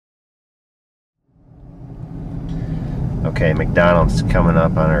Okay, McDonald's coming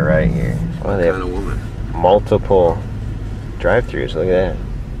up on our right here. Oh, they have multiple drive-thrus. Look at that.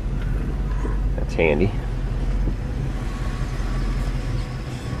 That's handy.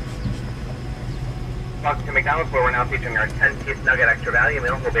 Welcome to McDonald's, where we're now featuring our 10-piece nugget extra value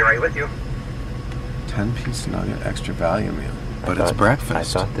meal. We'll be right with you. 10-piece nugget extra value meal. But it's breakfast. I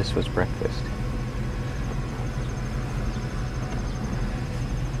thought this was breakfast.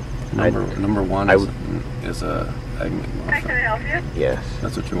 Number one is a egg McMuffin. Can I help you? Yes.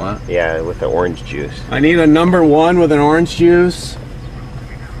 That's what you want? Yeah, with the orange juice. I need a number one with an orange juice.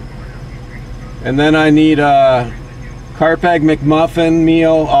 And then I need a carp egg McMuffin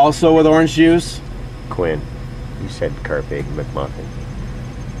meal also with orange juice. Quinn, you said carp egg McMuffin.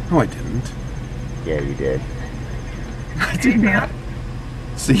 No, I didn't. Yeah, you did. I did not.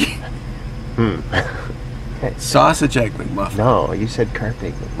 See? Sausage egg McMuffin. No, you said carp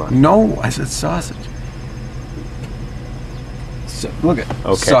egg McMuffin. No, I said sausage. So, look at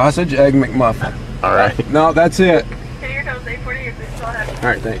okay. Sausage egg McMuffin. All right. No, that's it. Okay, your toes 840. You still have. All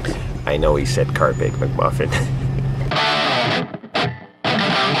right, thanks. I know he said carp egg McMuffin.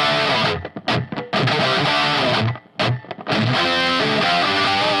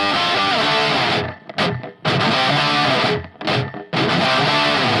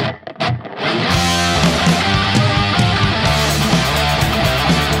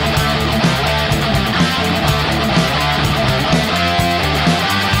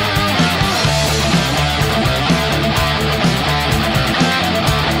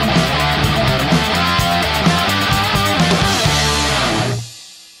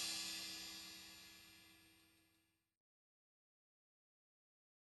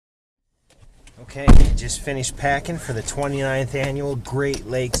 Okay, just finished packing for the 29th annual Great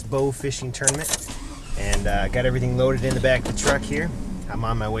Lakes Bowfishing Tournament, and got everything loaded in the back of the truck here. I'm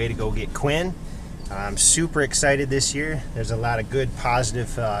on my way to go get Quinn. I'm super excited this year. There's a lot of good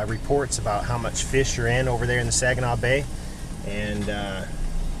positive reports about how much fish are in over there in the Saginaw Bay, and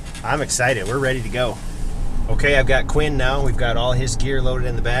I'm excited. We're ready to go. Okay, I've got Quinn now. We've got all his gear loaded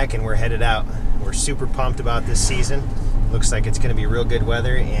in the back and we're headed out. We're super pumped about this season. Looks like it's going to be real good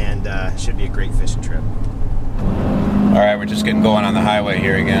weather and should be a great fishing trip. All right, we're just getting going on the highway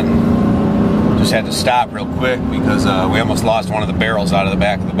here again. Just had to stop real quick because we almost lost one of the barrels out of the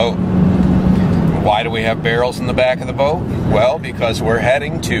back of the boat. Why do we have barrels in the back of the boat? Well, because we're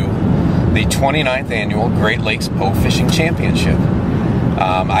heading to the 29th annual Great Lakes Bowfishing Championship.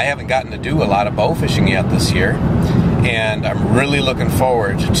 I haven't gotten to do a lot of bow fishing yet this year, and I'm really looking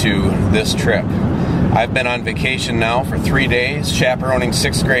forward to this trip. I've been on vacation now for 3 days, chaperoning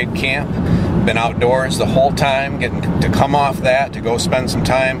 6th grade camp. Been outdoors the whole time, getting to come off that to go spend some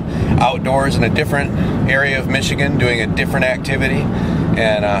time outdoors in a different area of Michigan, doing a different activity,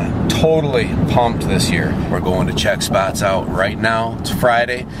 and totally pumped this year. We're going to check spots out right now. It's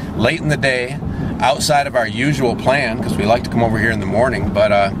Friday, late in the day, outside of our usual plan, because we like to come over here in the morning,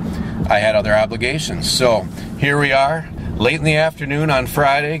 but I had other obligations. So here we are, late in the afternoon on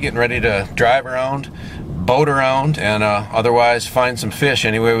Friday, getting ready to drive around, boat around, and otherwise find some fish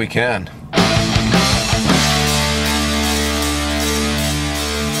any way we can.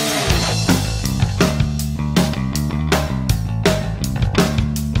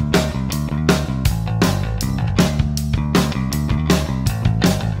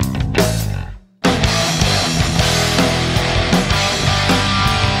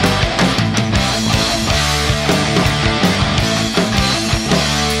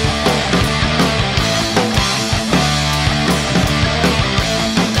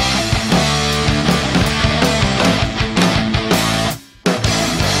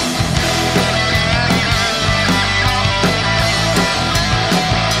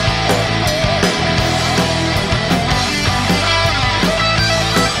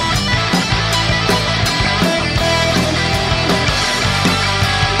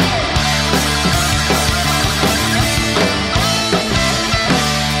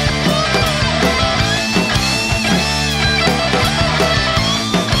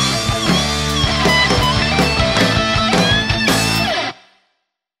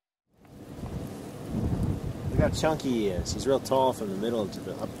 Chunky he is. He's real tall from the middle to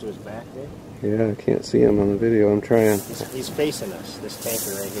the up to his back there. Yeah, I can't see him on the video. I'm trying. He's facing us. This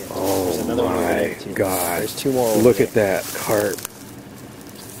tanker right here. Oh, there's another one over there too. God! There's two more. Look there. at that carp.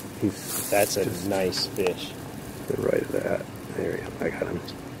 That's a nice fish. Right at that. There we go. I got him.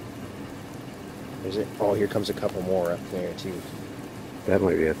 There's it. Oh, here comes a couple more up there too. That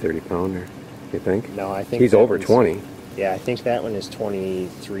might be a 30-pounder. You think? No, I think he's over 20. Yeah, I think that one is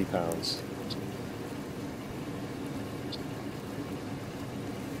 23 pounds.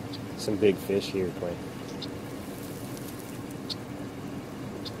 Some big fish here, Quinn.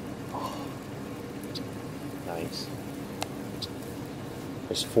 Nice.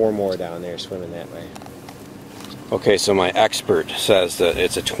 There's 4 more down there swimming that way. Okay, so my expert says that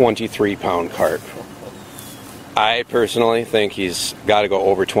it's a 23-pound carp. I personally think he's got to go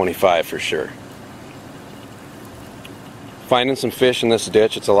over 25 for sure. Finding some fish in this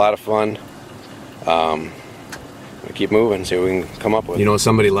ditch, it's a lot of fun. We keep moving, see what we can come up with. You know,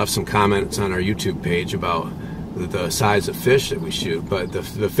 somebody left some comments on our YouTube page about the size of fish that we shoot, but the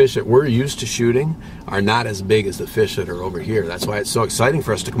fish that we're used to shooting are not as big as the fish that are over here. That's why it's so exciting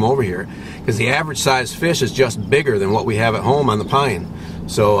for us to come over here, because the average size fish is just bigger than what we have at home on the Pine.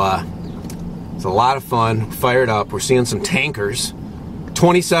 So it's a lot of fun, fired up. We're seeing some tankers.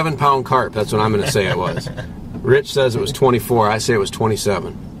 27-pound carp, that's what I'm going to say it was. Rich says it was 24, I say it was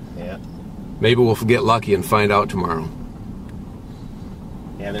 27. Yeah. Maybe we'll get lucky and find out tomorrow.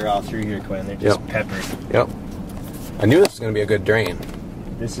 Yeah, they're all through here, Quinn. They're just peppered. Yep. I knew this was going to be a good drain.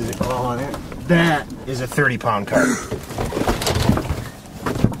 This is that is a 30-pound carp.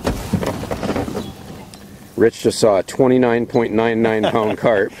 Rich just saw a 29.99-pound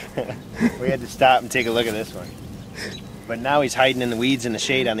carp. We had to stop and take a look at this one. But now he's hiding in the weeds in the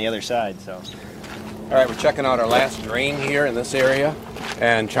shade on the other side. So. All right, we're checking out our last drain here in this area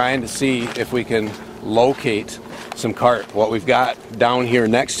and trying to see if we can locate some carp. What we've got down here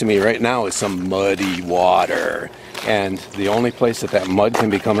next to me right now is some muddy water. And the only place that mud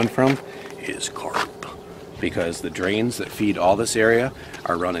can be coming from is carp, because the drains that feed all this area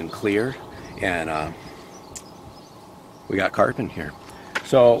are running clear, and we got carp in here.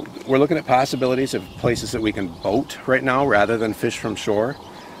 So we're looking at possibilities of places that we can boat right now rather than fish from shore.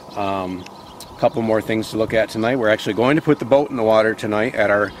 A couple more things to look at tonight. We're actually going to put the boat in the water tonight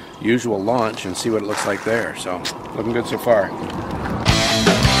at our usual launch and see what it looks like there. So looking good so far.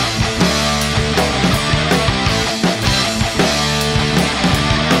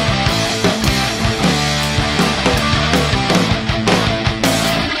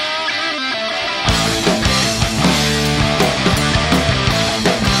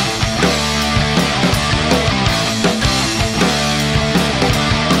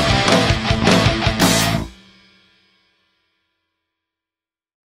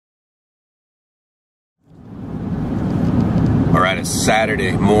 It's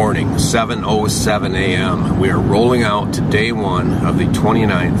Saturday morning, 7:07 a.m. We are rolling out to day 1 of the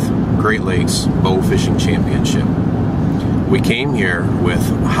 29th Great Lakes Bowfishing Championship. We came here with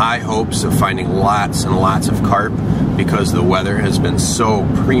high hopes of finding lots and lots of carp because the weather has been so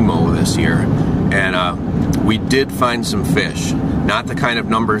primo this year. And we did find some fish. Not the kind of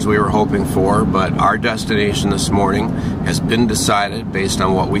numbers we were hoping for, but our destination this morning has been decided based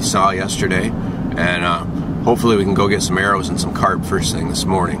on what we saw yesterday. And hopefully we can go get some arrows and some carp first thing this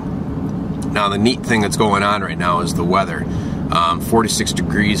morning. Now the neat thing that's going on right now is the weather. 46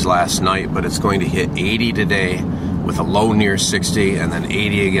 degrees last night, but it's going to hit 80 today with a low near 60 and then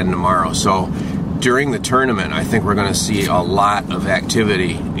 80 again tomorrow. So during the tournament, I think we're going to see a lot of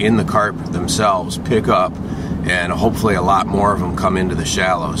activity in the carp themselves pick up, and hopefully a lot more of them come into the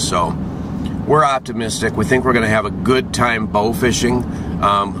shallows. So we're optimistic. We think we're going to have a good time bow fishing.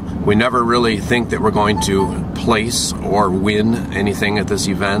 We never really think that we're going to place or win anything at this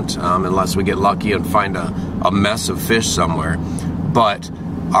event unless we get lucky and find a mess of fish somewhere. But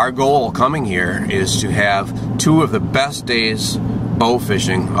our goal coming here is to have 2 of the best days bow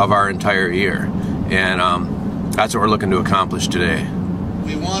fishing of our entire year. And that's what we're looking to accomplish today.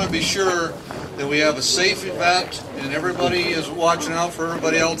 We want to be sure that we have a safe event and everybody is watching out for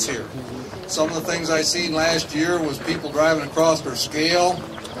everybody else here. Some of the things I seen last year was people driving across their scale,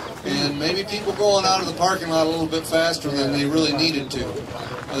 and maybe people going out of the parking lot a little bit faster than they really needed to.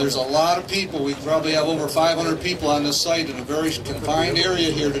 Now, there's a lot of people. We probably have over 500 people on this site in a very confined area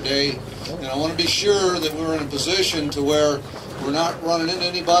here today, and I want to be sure that we're in a position to where we're not running into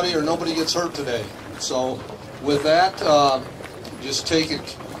anybody or nobody gets hurt today. So with that, just take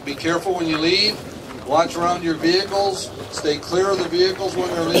it, be careful when you leave, watch around your vehicles, stay clear of the vehicles when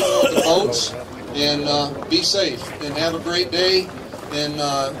they're leaving with the boats, and be safe, and have a great day. And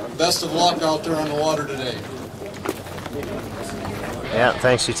best of luck out there on the water today. Yeah,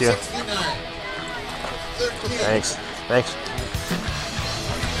 thanks, you too. Thanks.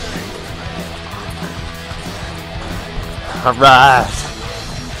 All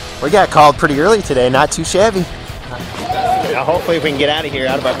right. We got called pretty early today, not too shabby. Now hopefully we can get out of here,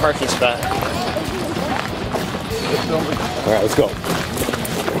 out of our parking spot. All right, let's go.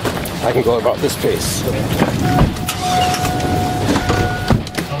 I can go about this pace.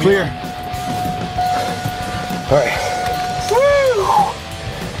 Clear. All right.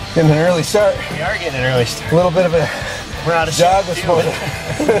 Woo! Getting an early start. We are getting an early start. A little bit of a We're out of jog this morning.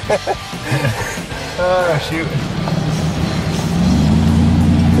 Oh, shoot.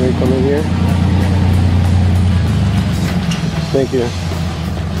 Can we come in here? Thank you.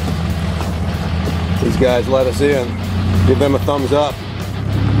 These guys let us in. Give them a thumbs up.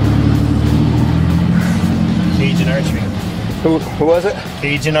 Cajun Archery. Who was it?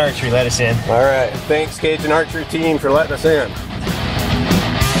 Cajun Archery let us in. All right. Thanks, Cajun Archery team, for letting us in.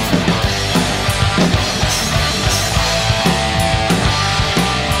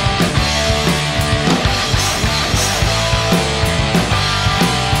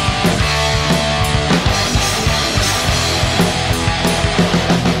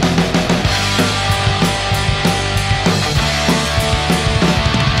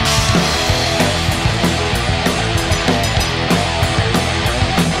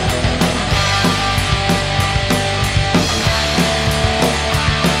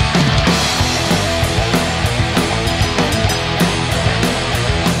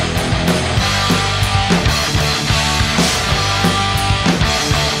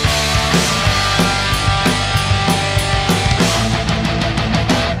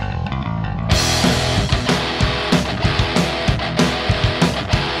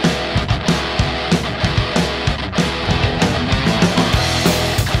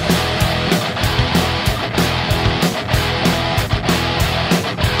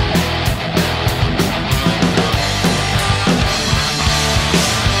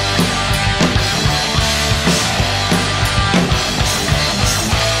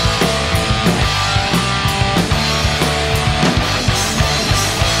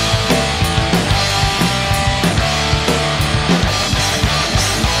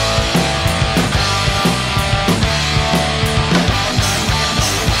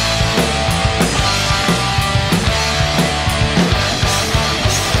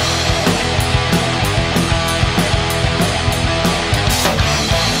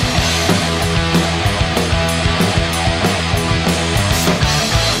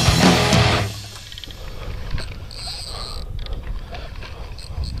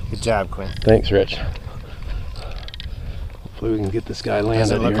 Good job, Quinn. Thanks, Rich. Hopefully we can get this guy landed.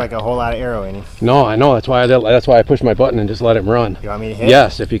 Doesn't look here. like a whole lot of arrow in him. No, I know. That's why I pushed my button and just let him run. You want me to hit?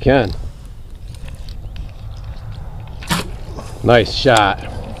 Yes, if you can. Nice shot.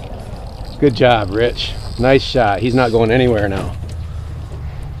 Good job, Rich. Nice shot. He's not going anywhere now.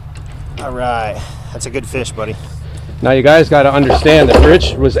 All right. That's a good fish, buddy. Now you guys got to understand that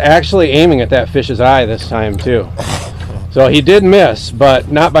Rich was actually aiming at that fish's eye this time too. So he did miss,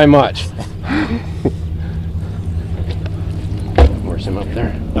 but not by much. Force him up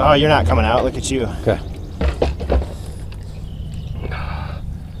there. Oh, you're not coming out. Look at you. Okay.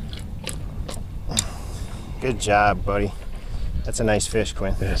 Good job, buddy. That's a nice fish,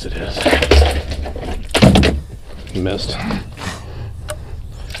 Quinn. Yes, it is. He missed.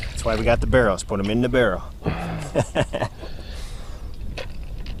 That's why we got the barrels. Put them in the barrel.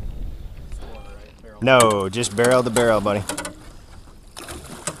 No, just barrel the barrel, buddy.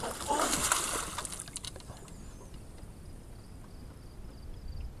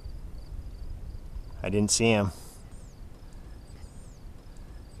 I didn't see him.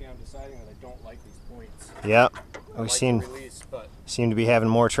 See, I'm deciding that I don't like these points. Yep. I We like seem the release, but to be having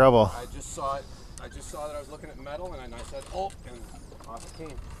more trouble. I just saw it. I just saw that I was looking at metal, and I said, "Oh!" and off it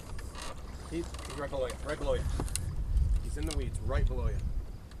came. He's right below you. Right below you. He's in the weeds. Right below you.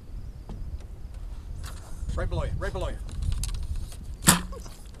 Right below you. Right below you.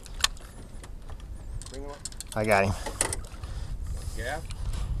 Bring him up. I got him. Yeah.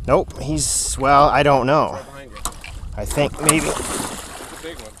 Nope. He's, well, I don't know. Right behind you. I think maybe. It's a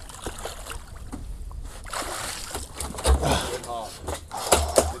big one. Good haul.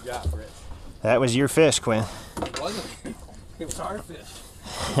 Good job, Rich. That was your fish, Quinn. It wasn't. It was our fish.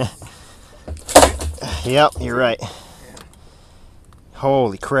 Yep, you're right.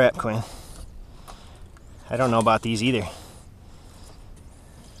 Holy crap, Quinn. I don't know about these either.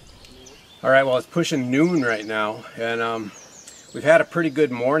 All right, well, it's pushing noon right now, and we've had a pretty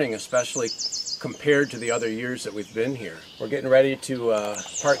good morning, especially compared to the other years that we've been here. We're getting ready to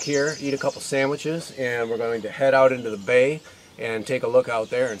park here, eat a couple sandwiches, and we're going to head out into the bay and take a look out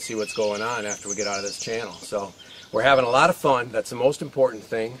there and see what's going on after we get out of this channel. So we're having a lot of fun. That's the most important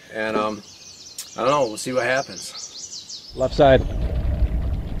thing, and I don't know, we'll see what happens. Left side.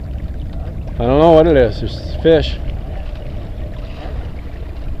 I don't know what it is. There's fish.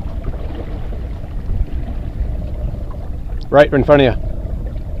 Right in front of you.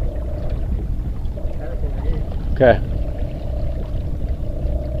 Okay.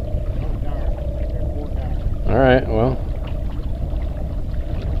 All right, well.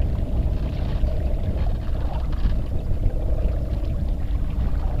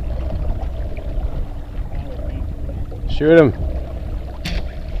 Shoot him.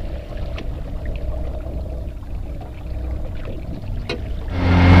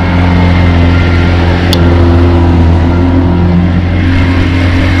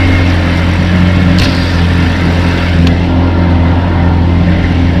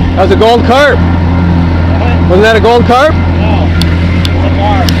 That was a gold carp. Wasn't that a gold carp? No, it's a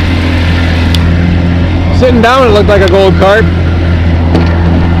barb. Sitting down, it looked like a gold carp.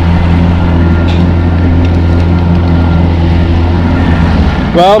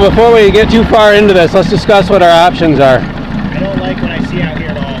 Well, before we get too far into this, let's discuss what our options are. I don't like what I see out here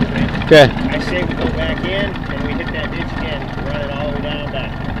at all. Okay. I say we go back in and we hit that ditch again, run it all the way down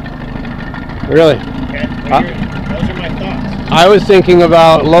back. Really? Okay? Those are my thoughts. I was thinking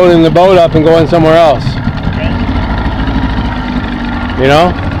about loading the boat up and going somewhere else. Okay? You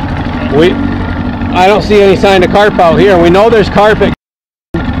know? I don't see any sign of carp out here. We know there's carp at,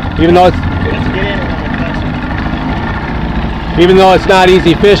 even though it's Let's get in a little bit closer. even though it's not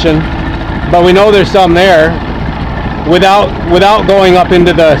easy fishing, but we know there's some there without going up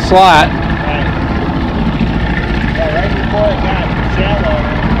into the slot. Right. Yeah, right before it got shallow.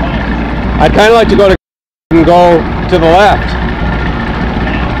 I'd kind of like to go to and go to the left.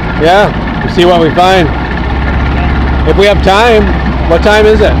 Yeah, and see what we find. If we have time. What time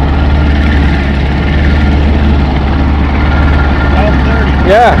is it? 12:30.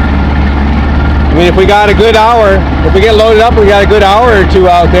 Yeah. I mean, if we got a good hour, if we get loaded up, we got a good hour or two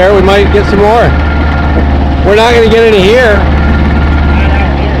out there, we might get some more. We're not going to get any here. Not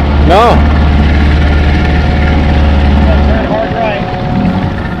out here. No. Turn hard right.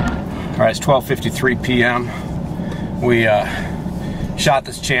 All right, it's 12:53 p.m. We shot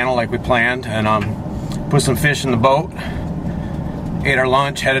this channel like we planned, and put some fish in the boat. Ate our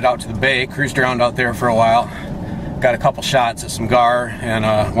lunch, headed out to the bay, cruised around out there for a while. Got a couple shots at some gar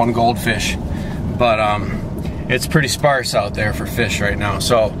and one goldfish, but it's pretty sparse out there for fish right now.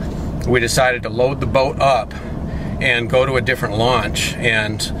 So we decided to load the boat up and go to a different launch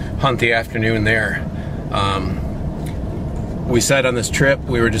and hunt the afternoon there. We said on this trip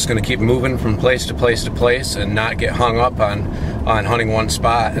we were just going to keep moving from place to place to place and not get hung up on hunting one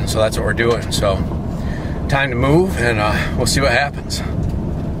spot, and so that's what we're doing. So time to move, and we'll see what happens.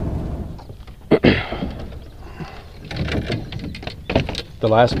 The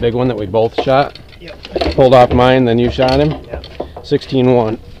last big one that we both shot. Yep. Pulled off mine, then you shot him. Yep.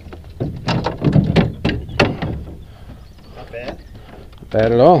 16-1. Not bad. Not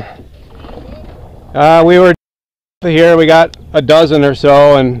bad at all. We were here, we got a dozen or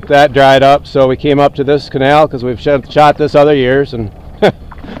so, and that dried up, so we came up to this canal because we've shot this other years, and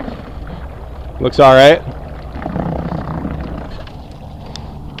looks all right.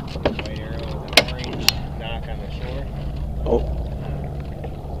 White arrow with an orange knock on the shore. Oh,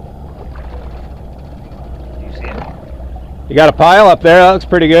 You see it? you got a pile up there. That looks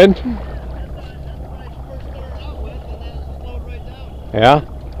pretty good. Yeah.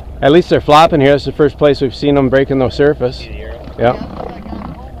 At least they're flopping here. This is the first place we've seen them breaking the surface. See the arrow? Yeah.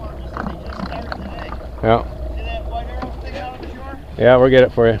 Yeah. See that white arrow sticking out of the shore? Yeah, we'll get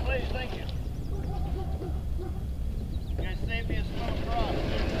it for you. Please, thank you. You guys saved me a small cross.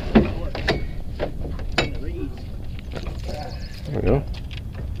 In the reeds. There we go.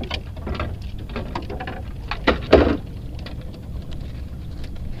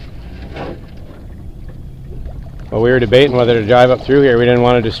 Well, we were debating whether to drive up through here. We didn't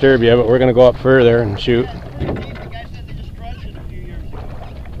want to disturb you, but we're going to go up further and shoot. The guy said they just crushed it a few years ago.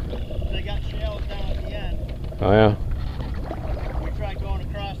 They got shallows down at the end. Oh, yeah. We tried going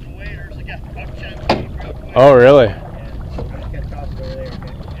across the waders. They got buck checked real quick. Oh, really? Yeah, got tossed over there. Okay.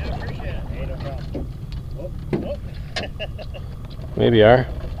 Yeah, appreciate it. Hey, no problem. Oh, oh. Maybe you are.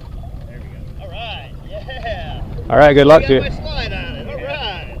 There we go. All right. Yeah. All right, good luck to Got you. my slide on it. All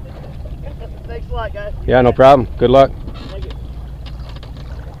right. Thanks a lot, guys. Yeah, no problem. Good luck. Thank you.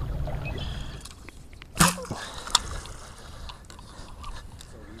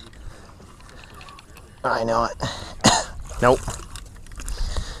 I know it. Nope.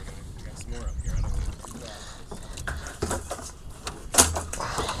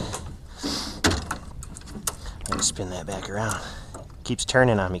 Let me spin that back around. Keeps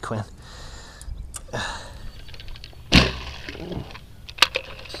turning on me, Quinn.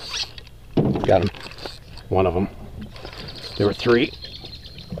 Got him. One of them. There were three.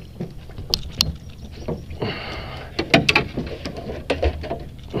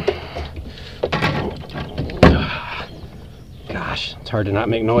 Gosh, it's hard to not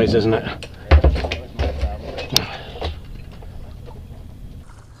make noise, isn't it?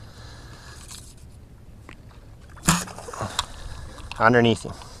 Underneath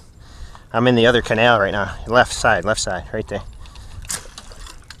him. I'm in the other canal right now. Left side, right there.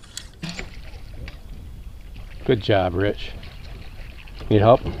 Good job, Rich. Need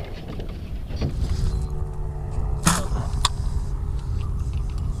help?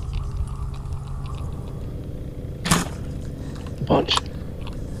 Bunch.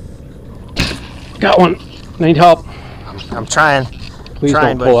 Got one. Need help. I'm trying. Please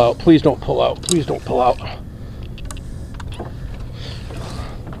don't pull out. Please don't pull out. Please don't pull out.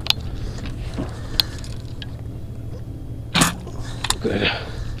 Good.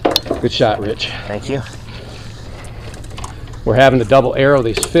 Good shot, Rich. Thank you. We're having to double arrow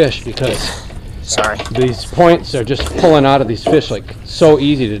these fish because these points are just pulling out of these fish like so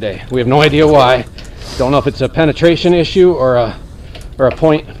easy today. We have no idea why. Don't know if it's a penetration issue or a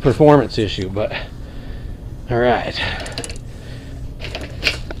point performance issue, but all right.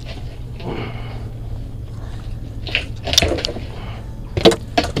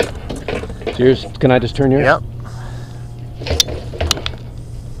 Cheers. Can I just turn yours? Yep.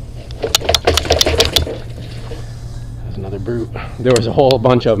 That's another brute. There was a whole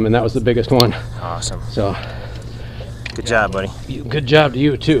bunch of them, and that was the biggest one. Awesome. So, good job, buddy. Good job to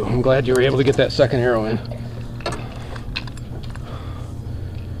you too. I'm glad you were able to get that second arrow in.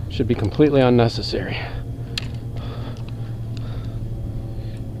 Should be completely unnecessary.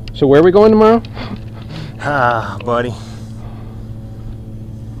 So where are we going tomorrow? Ah, buddy.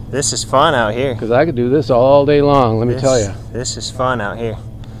 This is fun out here. Because I could do this all day long, let me tell you. This is fun out here.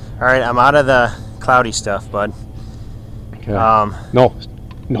 All right, I'm out of the cloudy stuff, bud. Okay. No,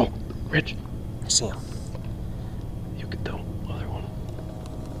 Rich. I see him. You get the other one.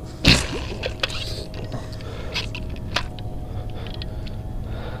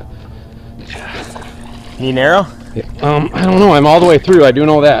 Need an arrow? Yeah. I don't know. I'm all the way through. I do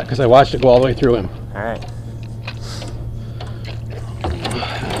know that because I watched it go all the way through him. All right.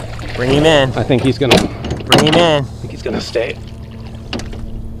 Bring him in. I think he's gonna. Bring him in. I think he's gonna stay.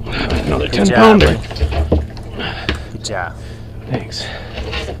 Another Good 10 job, pounder. buddy. Good job. Thanks.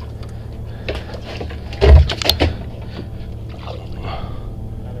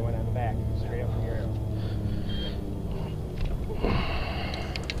 Another one on the back, straight up from your arrow.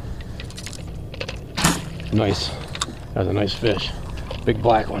 Nice. That was a nice fish. Big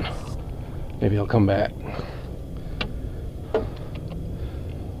black one. Maybe he'll come back.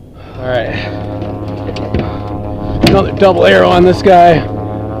 All right. Another double arrow on this guy.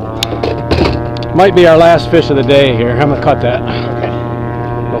 Might be our last fish of the day here. I'm gonna cut that. Okay.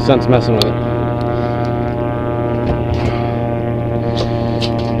 No sense messing with it.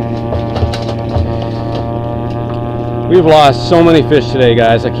 We've lost so many fish today,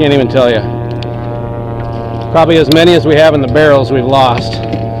 guys. I can't even tell you. Probably as many as we have in the barrels we've lost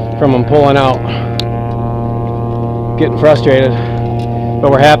from them pulling out. Getting frustrated. But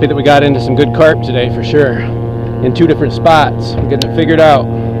we're happy that we got into some good carp today for sure. In 2 different spots. We're getting it figured out.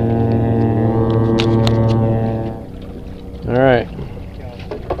 Alright.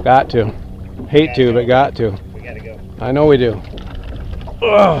 Got to. Hate to, but got to. We gotta go. I know we do.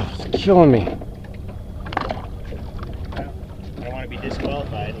 Ugh, it's killing me. I don't want to be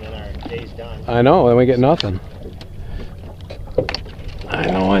disqualified and then our day's done. I know, then we get nothing. I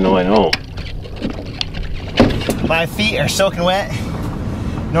know. My feet are soaking wet.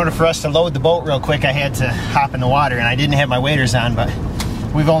 In order for us to load the boat real quick, I had to hop in the water, and I didn't have my waders on, but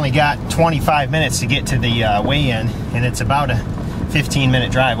we've only got 25 minutes to get to the weigh-in, and it's about a 15-minute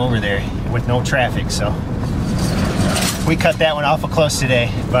drive over there with no traffic, so we cut that one awful close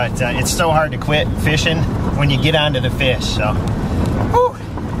today, but it's so hard to quit fishing when you get onto the fish, so. Whew.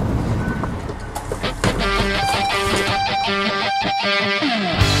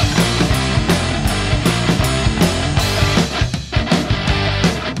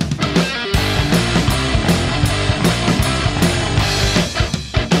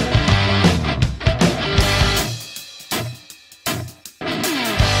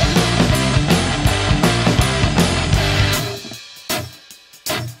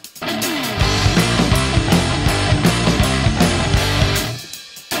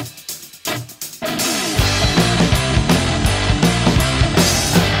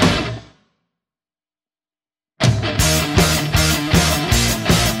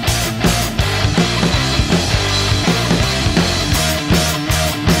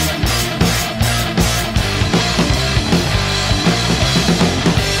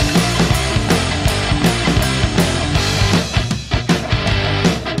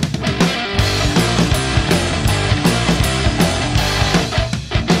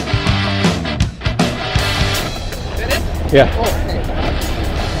 Yeah.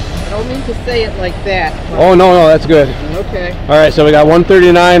 don't mean to say it like that. Oh, no, that's good. Okay. All right, so we got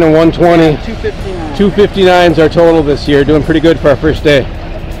 139 and 120. 259. 259 is our total this year. Doing pretty good for our first day.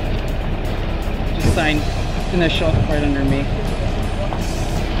 Just sign initial right under me.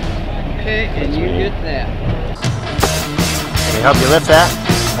 Okay, and you get that. Can we help you lift that?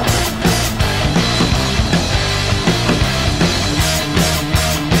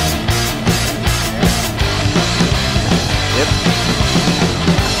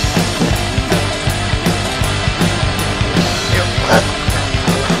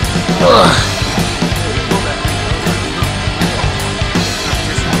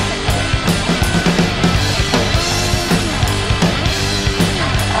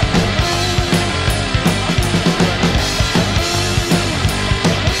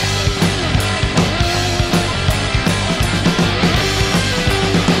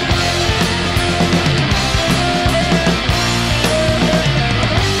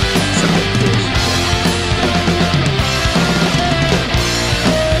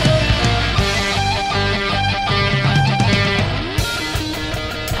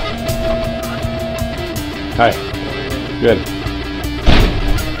 Hi. Good.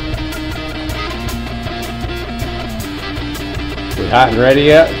 We hot and ready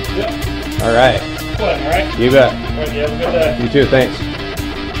yet? Yep. All right. What, all right? You bet. All right, you have a good day. You too, thanks.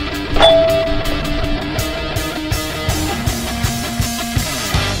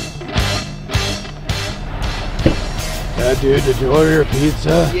 Yeah, dude, did you order your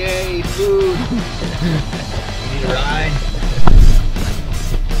pizza? Yay, food. You need a ride?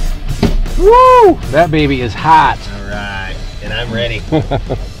 Woo! That baby is hot. All right, and I'm ready to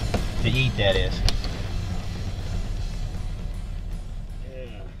eat, that is.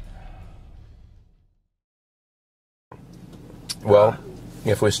 Well,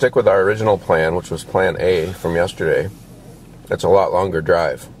 if we stick with our original plan, which was plan A from yesterday, it's a lot longer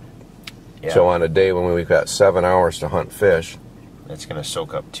drive. Yeah. So on a day when we've got 7 hours to hunt fish, It's going to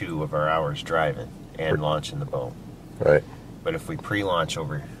soak up 2 of our hours driving and launching the boat. right? But if we pre-launch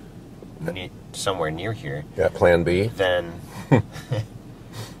over somewhere near here, Yeah, plan B. then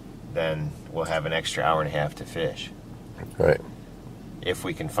then we'll have an extra hour and a half to fish. Right, If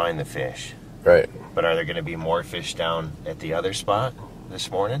we can find the fish. right. But are there going to be more fish down at the other spot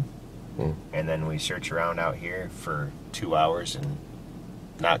this morning? And then we search around out here for 2 hours and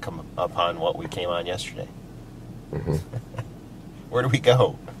not come upon what we came on yesterday? Where do we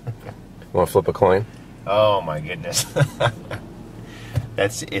go? Want to flip a coin? Oh my goodness.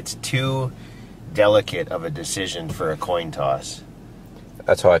 It's too delicate of a decision for a coin toss.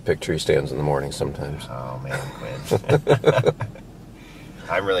 That's how I pick tree stands in the morning sometimes. Oh man, Quinn.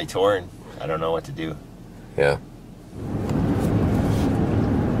 I'm really torn. I don't know what to do. Yeah.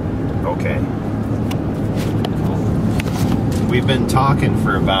 Okay. We've been talking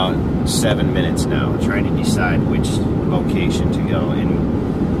for about 7 minutes now, trying to decide which location to go,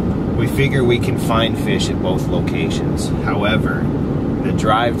 and we figure we can find fish at both locations. However, the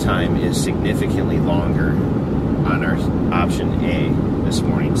drive time is significantly longer on our option A this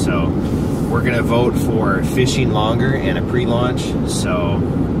morning, so we're gonna vote for fishing longer and a pre-launch. So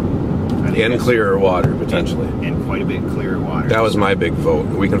I think And clearer water, potentially. and quite a bit clearer water. That was my big vote.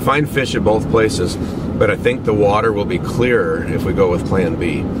 We can find fish at both places, but I think the water will be clearer if we go with plan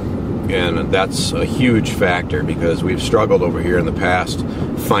B. And that's a huge factor because we've struggled over here in the past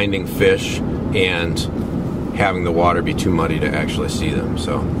finding fish and having the water be too muddy to actually see them.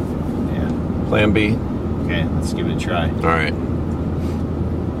 So, Yeah. plan B. Okay, let's give it a try. All right.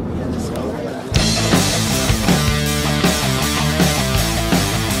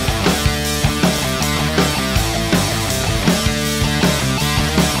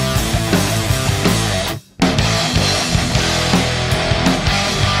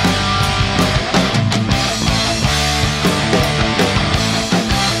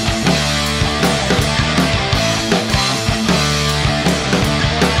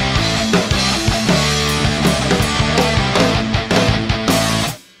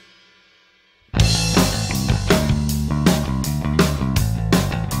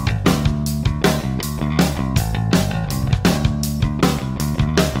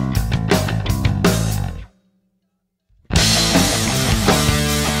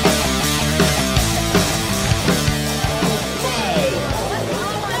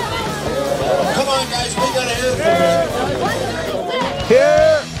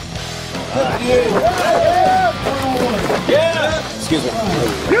 Excuse me.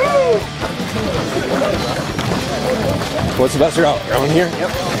 What's the best route? Around here? Yep.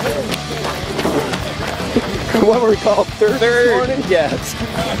 What were we called? Third this morning? Yes.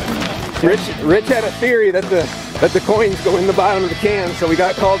 Rich had a theory that the that the coins go in the bottom of the can, so we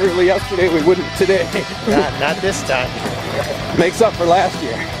got called early yesterday. We wouldn't today. Not this time. Makes up for last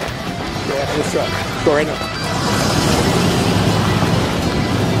year. Go after this truck. Go right now.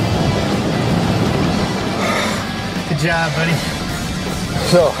 Good job, buddy.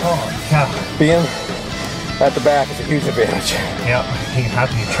 So, Oh, cow. being at the back is a huge advantage. Yep, you can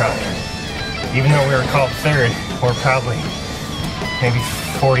hop in your truck. Even though we were called third, we're probably maybe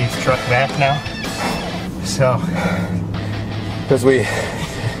 40th truck back now. So, Because we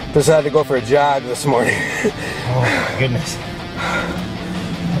decided to go for a jog this morning. oh my goodness.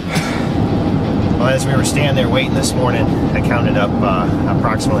 Well, as we were standing there waiting this morning, I counted up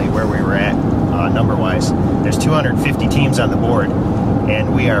approximately where we were at number-wise. There's 250 teams on the board,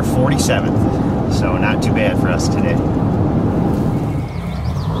 and we are 47th, so not too bad for us today. All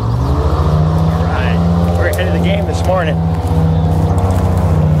right, we're ahead of the game this morning.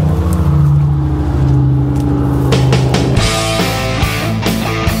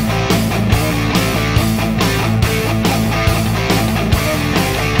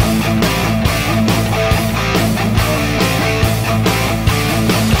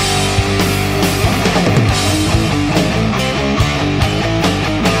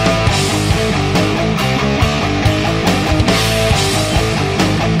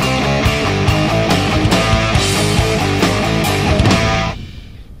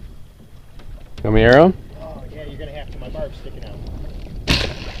 Got my arrow? Oh, yeah, you're going to have to. My barb's sticking out.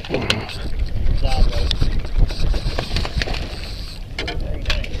 Good job, buddy. Very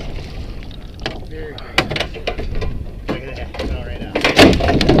nice. Very good. Look at that. Coming right out.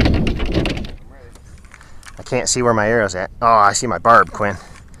 I can't see where my arrow's at. Oh, I see my barb, Quinn.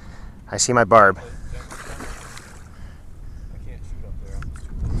 I see my barb. I can't shoot up there.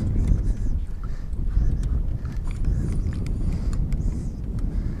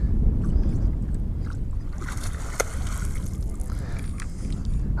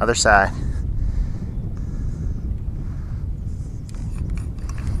 Other side.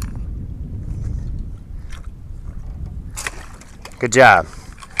 Good job.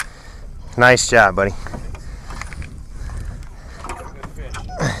 Nice job, buddy. Good fish.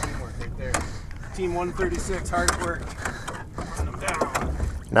 Teamwork right there. Team 136, hard at work. Putting them down.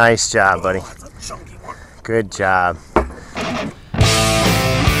 Nice job, buddy. Good job.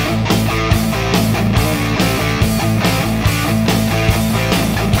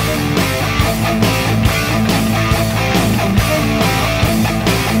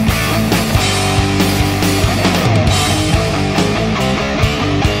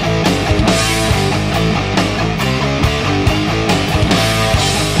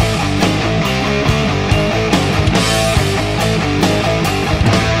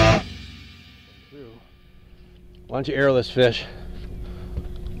 Why don't you arrow this fish?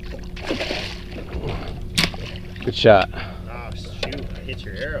 Good shot. Oh, shoot. I hit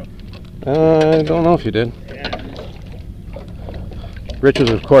your arrow. I don't know if you did. Yeah. Rich was,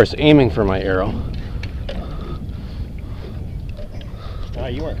 of course, aiming for my arrow. Oh,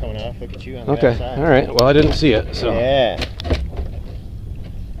 you weren't coming off. Look at you on the Okay, outside. all right. Well, I didn't see it, so. Yeah.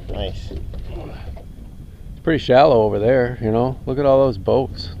 Nice. It's pretty shallow over there, you know. Look at all those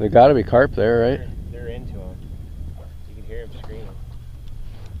boats. They got to be carp there, right? They're into them. You can hear them screaming.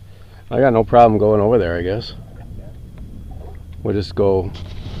 I got no problem going over there, I guess. We'll just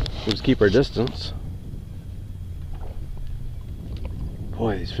keep our distance.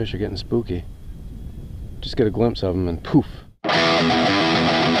 Boy, these fish are getting spooky. Just get a glimpse of them and poof.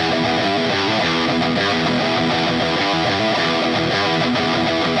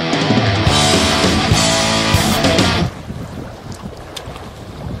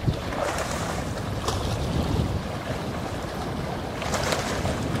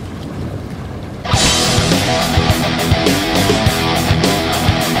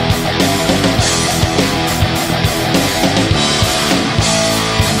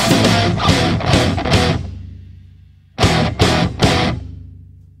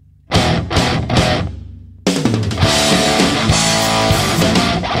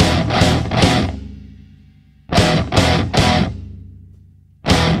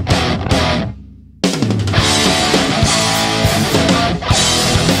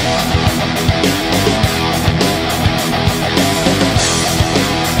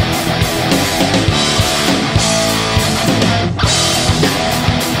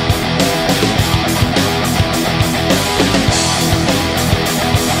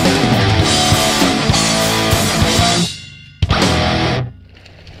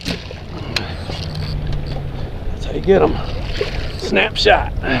 Get them.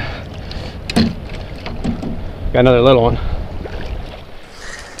 Snapshot. Got another little one.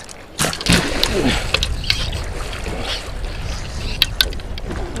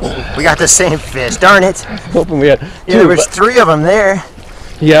 We got the same fish. Darn it. Hoping we had two. Yeah, there was 3 of them there.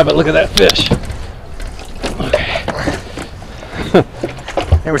 Yeah, but look at that fish. Okay.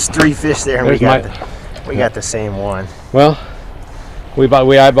 There was 3 fish there, and There's we got the same one. Well, we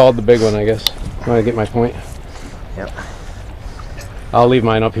eyeballed the big one, I guess. Want to get my point? Yep. I'll leave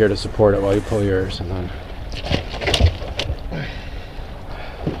mine up here to support it while you pull yours, and then.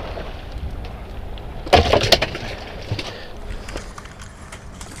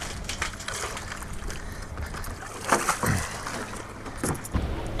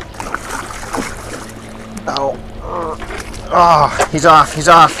 Oh. Oh, he's off, he's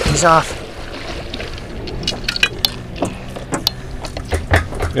off, he's off.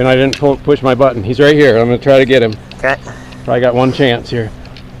 And I didn't push my button. He's right here. I'm going to try to get him. Okay. Probably got one chance here.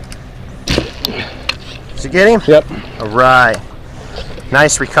 Did you get him? Yep. All right.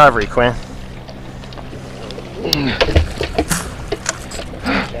 Nice recovery, Quinn.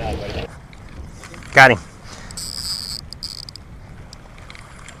 Got him.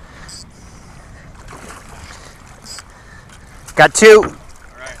 Got 2.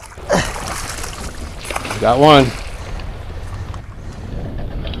 Got one.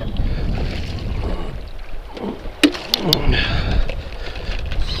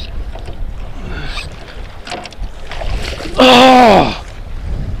 Oh!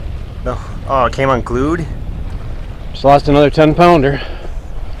 Oh, it came unglued. Just lost another 10-pounder.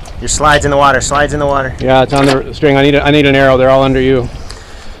 Your slide's in the water. Slide's in the water. Yeah, it's on the string. I need an arrow. They're all under you.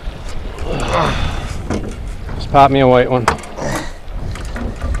 Just pop me a white one.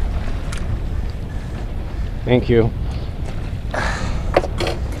 Thank you.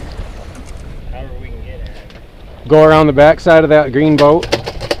 However we can get it. Go around the back side of that green boat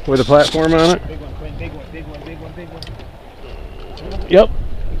with a platform on it. Big one, Quinn. Big one, big one, big one, big one. Yep.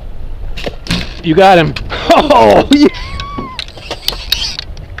 You got him. Oh, yeah.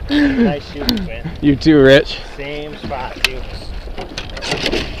 Nice shooting, Quinn. You too, Rich. Same spot, too.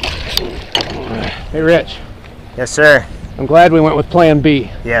 Hey, Rich. Yes, sir. I'm glad we went with Plan B.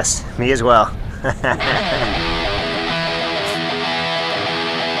 Yes, me as well.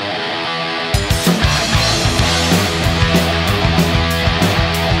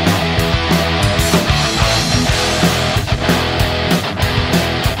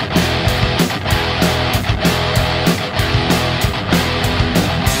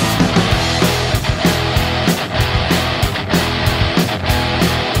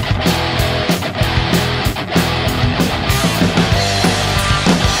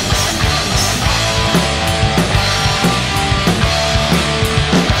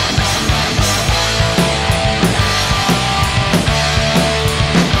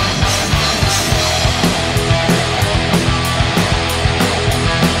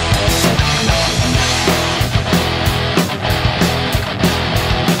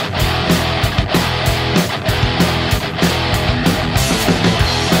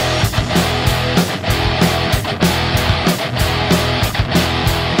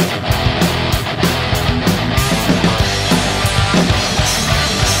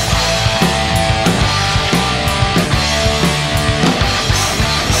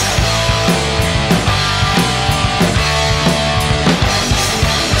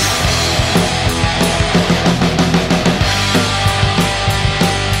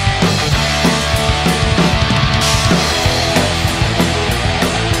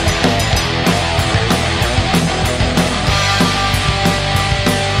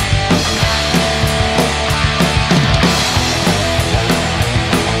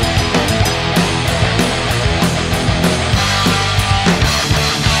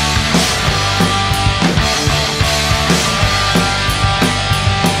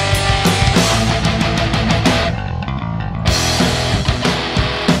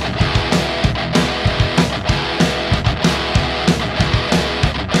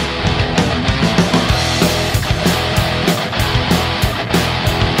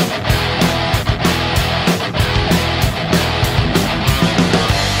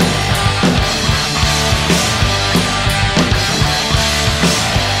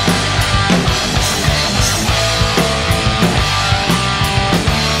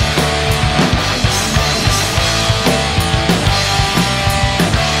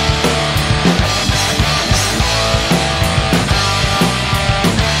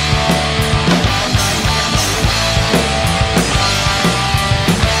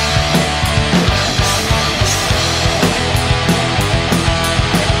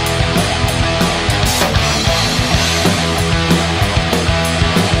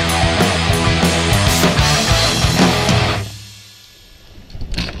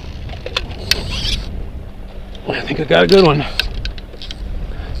 I think I got a good one.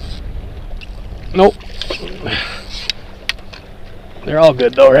 Nope. They're all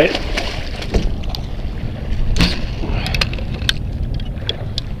good though, right?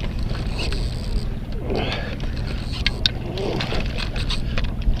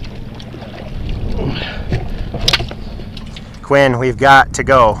 Quinn, we've got to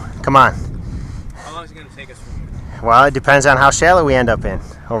go. Come on. How long is it going to take us from here? Well, it depends on how shallow we end up in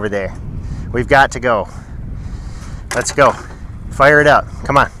over there. We've got to go. Let's go. Fire it up.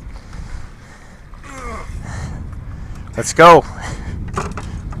 Come on. Let's go.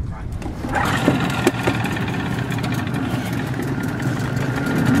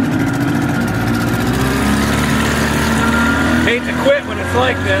 Hate to quit when it's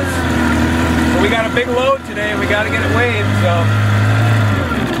like this, but we got a big load today and we got to get it weighed, so.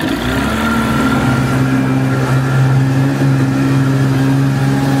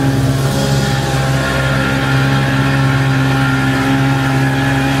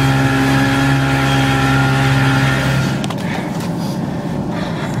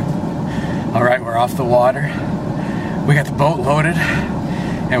 All right, we're off the water. We got the boat loaded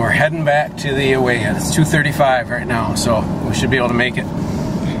and we're heading back to the weigh-in. It's 2:35 right now, so we should be able to make it,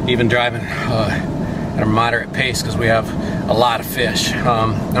 even driving at a moderate pace because we have a lot of fish.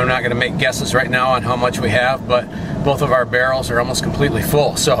 I'm not going to make guesses right now on how much we have, but both of our barrels are almost completely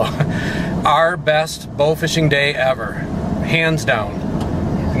full. So our best bow fishing day ever, hands down.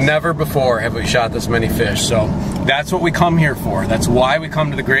 Never before have we shot this many fish, so that's what we come here for. That's why we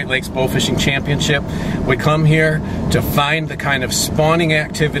come to the Great Lakes Bowfishing Championship. We come here to find the kind of spawning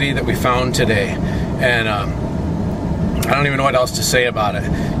activity that we found today, and I don't even know what else to say about it.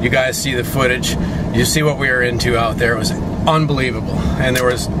 You guys see the footage, you see what we were into out there. It was unbelievable, and there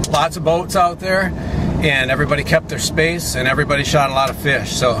was lots of boats out there, and everybody kept their space, and everybody shot a lot of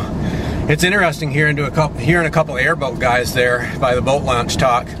fish. So it's interesting hearing a couple airboat guys there by the boat launch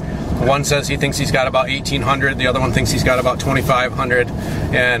talk. One says he thinks he's got about 1,800, the other one thinks he's got about 2,500,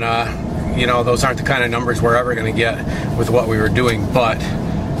 and you know, those aren't the kind of numbers we're ever going to get with what we were doing, but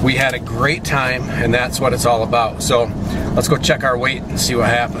we had a great time, and that's what it's all about. So let's go check our weight and see what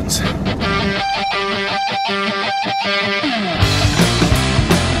happens.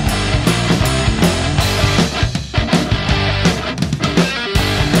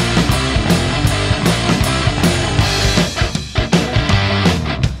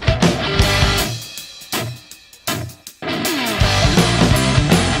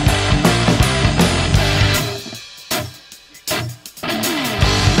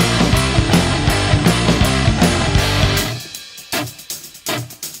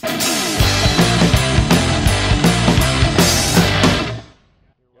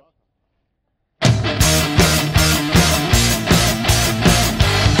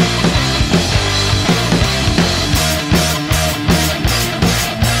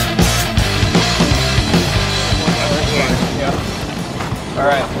 All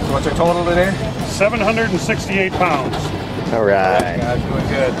right, so what's our total today? 768 pounds. All right. Guys, doing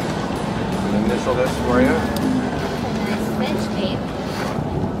good. I'm gonna initial this for you.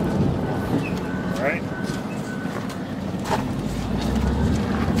 All right.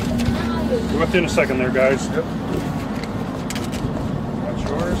 Be with you in a second there, guys. Yep. That's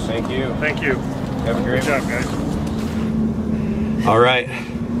yours. Thank you. Thank you. Have a great job, guys. All right.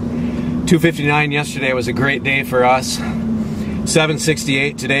 2:59 yesterday was a great day for us.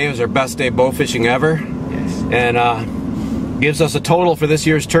 768 today was our best day bow fishing ever. Yes. And gives us a total for this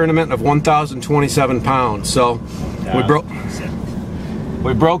year's tournament of 1,027 pounds. So we broke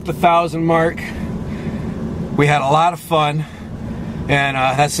the 1,000 mark. We had a lot of fun, and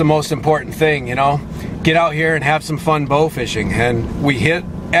that's the most important thing, you know. Get out here and have some fun bow fishing, and we hit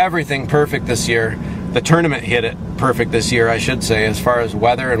everything perfect this year. The tournament hit it perfect this year, I should say, as far as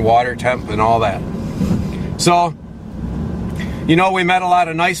weather and water temp and all that. So, you know, we met a lot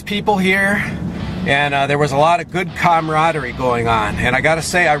of nice people here, and there was a lot of good camaraderie going on, and I gotta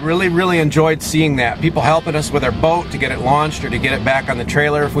say, I really enjoyed seeing that. People helping us with our boat to get it launched or to get it back on the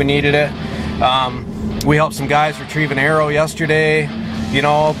trailer if we needed it. We helped some guys retrieve an arrow yesterday. You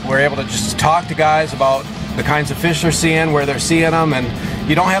know, we're able to just talk to guys about the kinds of fish they're seeing, where they're seeing them, and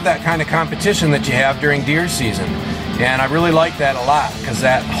you don't have that kind of competition that you have during deer season. And I really like that a lot, because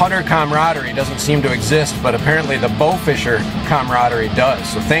that hunter camaraderie doesn't seem to exist, but apparently the bow fisher camaraderie does.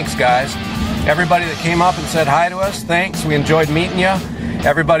 So thanks, guys. Everybody that came up and said hi to us, thanks. We enjoyed meeting you.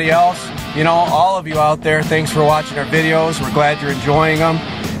 Everybody else, you know, all of you out there, thanks for watching our videos. We're glad you're enjoying them.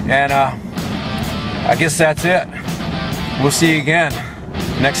 And I guess that's it. We'll see you again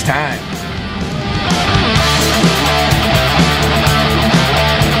next time.